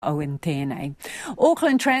Owen Tēnei.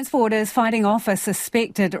 Auckland Transport is fighting off a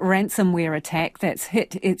suspected ransomware attack that's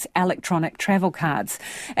hit its electronic travel cards.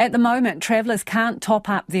 At the moment, travellers can't top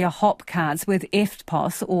up their HOP cards with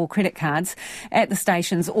EFTPOS or credit cards at the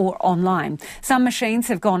stations or online. Some machines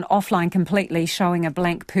have gone offline completely, showing a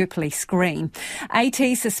blank purpley screen. AT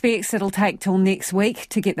suspects it'll take till next week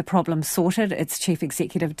to get the problem sorted. Its Chief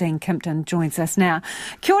Executive, Dean Kimpton, joins us now.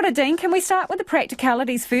 Kia ora, Dean. Can we start with the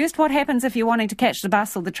practicalities first? What happens if you're wanting to catch the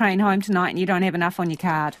bus or the train home tonight and you don't have enough on your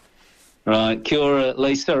card? Right, kia ora,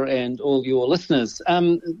 Lisa, and all your listeners.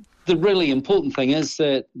 The really important thing is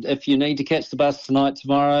that if you need to catch the bus tonight,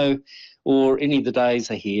 tomorrow, or any of the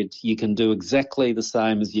days ahead, you can do exactly the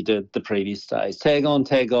same as you did the previous days. Tag on,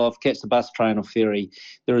 tag off, catch the bus, train or ferry.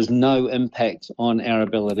 There is no impact on our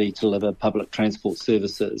ability to deliver public transport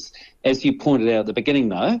services. As you pointed out at the beginning,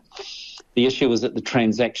 though, the issue is at the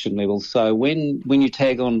transaction level. So when you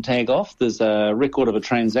tag on, tag off, there's a record of a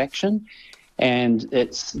transaction, and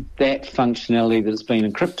it's that functionality that's been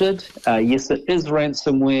encrypted. Yes, it is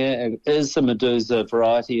ransomware. It is a Medusa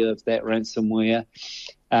variety of that ransomware.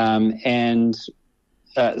 So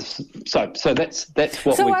that's what we've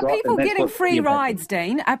got. So are people getting free rides,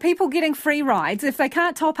 Dean? Are people getting free rides? If they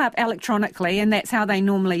can't top up electronically, and that's how they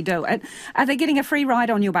normally do it, are they getting a free ride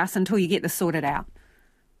on your bus until you get this sorted out?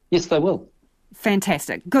 Yes, they will.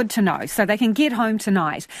 Fantastic. Good to know. So they can get home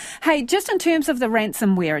tonight. Hey, just in terms of the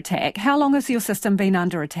ransomware attack, how long has your system been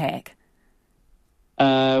under attack?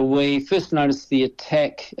 We first noticed the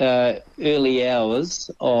attack early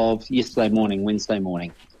hours of yesterday morning, Wednesday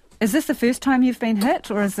morning. Is this the first time you've been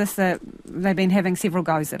hit, or is this they've been having several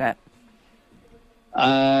goes at it?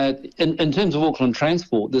 In terms of Auckland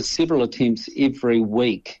Transport, there's several attempts every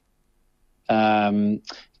week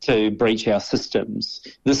to breach our systems.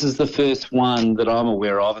 This is the first one that I'm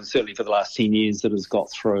aware of, and certainly for the last 10 years that has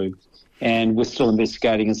got through, and we're still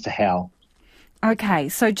investigating as to how. Okay,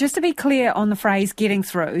 so just to be clear on the phrase getting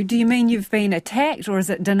through, do you mean you've been attacked, or is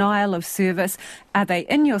it denial of service? Are they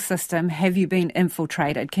in your system? Have you been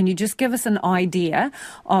infiltrated? Can you just give us an idea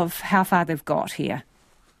of how far they've got here?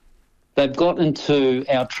 They've got into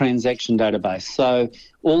our transaction database. So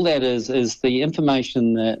all that is the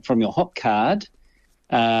information that from your HOP card,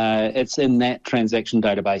 it's in that transaction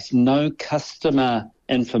database. No customer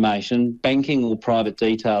information, banking or private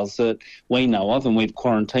details that we know of, and we've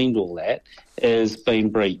quarantined all that, is being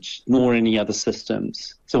breached, nor any other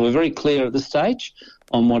systems. So we're very clear at this stage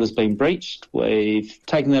on what has been breached. We've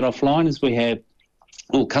taken that offline as we have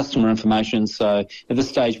all customer information. So at this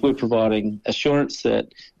stage, we're providing assurance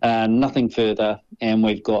that nothing further, and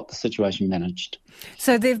we've got the situation managed.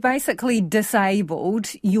 So they've basically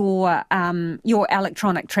disabled your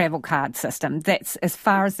electronic travel card system. That's as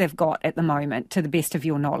far as they've got at the moment, to the best of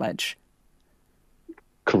your knowledge.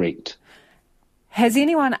 Correct. Has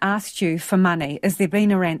anyone asked you for money? Has there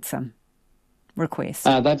been a ransom request?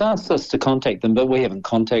 They've asked us to contact them, but we haven't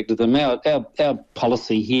contacted them. Our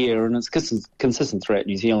policy here, and it's consistent throughout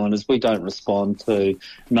New Zealand, is we don't respond to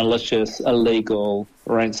malicious, illegal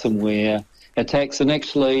ransomware attacks. And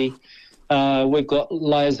actually, we've got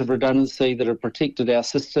layers of redundancy that have protected our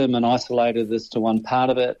system and isolated this to one part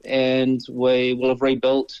of it, and we will have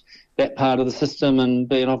rebuilt that part of the system and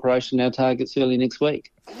be in operation our targets early next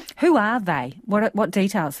week. Who are they? What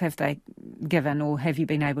details have they given, or have you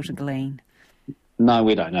been able to glean? No,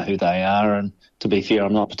 we don't know who they are, and to be fair,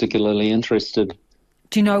 I'm not particularly interested.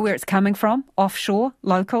 Do you know where it's coming from? Offshore?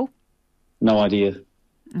 Local? No idea.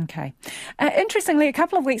 Okay. Interestingly, a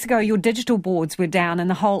couple of weeks ago, your digital boards were down and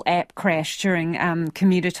the whole app crashed during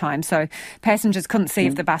commuter time, so passengers couldn't see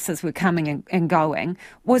if the buses were coming and going.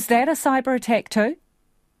 Was that a cyber attack too?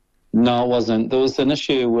 No, it wasn't. There was an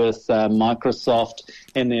issue with Microsoft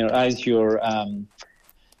and their Azure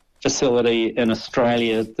facility in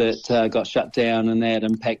Australia that got shut down, and that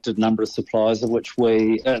impacted a number of suppliers,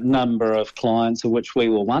 a number of clients of which we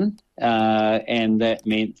were one, and that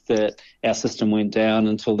meant that our system went down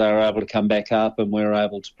until they were able to come back up, and we were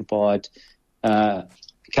able to provide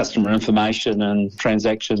customer information and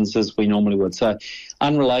transactions as we normally would. So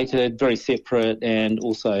unrelated, very separate, and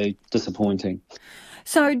also disappointing.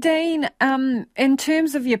 So, Dean, in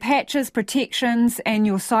terms of your patches, protections and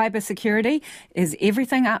your cyber security, is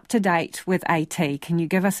everything up to date with AT? Can you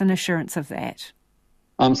give us an assurance of that?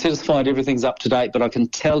 I'm satisfied everything's up to date, but I can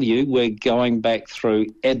tell you we're going back through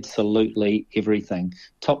absolutely everything,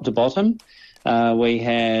 top to bottom. We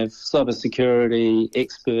have cyber security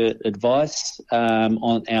expert advice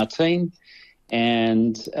on our team,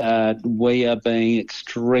 and we are being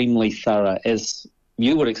extremely thorough, as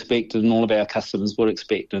you would expect and all of our customers would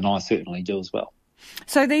expect, and I certainly do as well.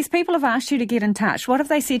 So these people have asked you to get in touch. What have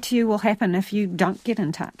they said to you will happen if you don't get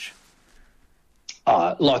in touch?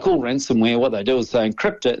 Like all ransomware, what they do is they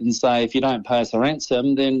encrypt it and say, if you don't pay us a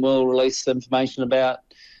ransom, then we'll release information about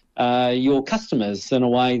your customers in a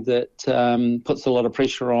way that puts a lot of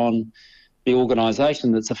pressure on the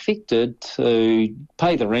organisation that's affected to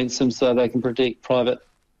pay the ransom so they can protect private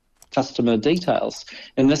customer details.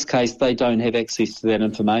 In this case, they don't have access to that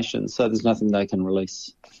information, so there's nothing they can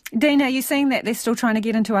release. Dean, are you seeing that they're still trying to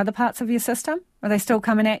get into other parts of your system? Are they still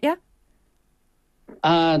coming at you?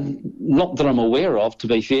 Not that I'm aware of, to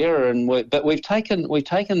be fair, but we've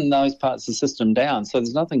taken those parts of the system down, so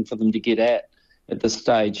there's nothing for them to get at this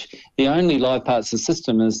stage. The only live parts of the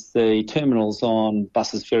system is the terminals on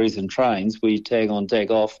buses, ferries and trains where you tag on,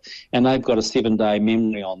 tag off, and they've got a 7-day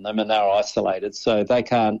memory on them and they're isolated, so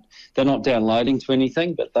they're not downloading to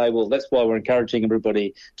anything, but they will. That's why we're encouraging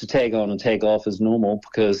everybody to tag on and tag off as normal,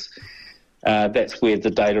 because that's where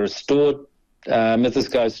the data is stored. If this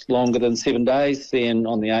goes longer than 7 days, then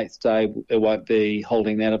on the 8th day it won't be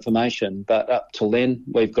holding that information. But up till then,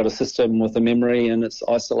 we've got a system with a memory and it's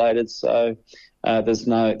isolated, so there's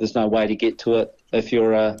no way to get to it if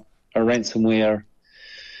you're a ransomware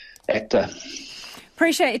actor.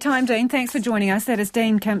 Appreciate your time, Dean. Thanks for joining us. That is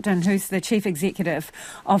Dean Kimpton, who's the Chief Executive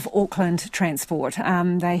of Auckland Transport.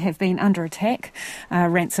 They have been under attack,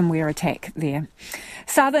 ransomware attack there. Southern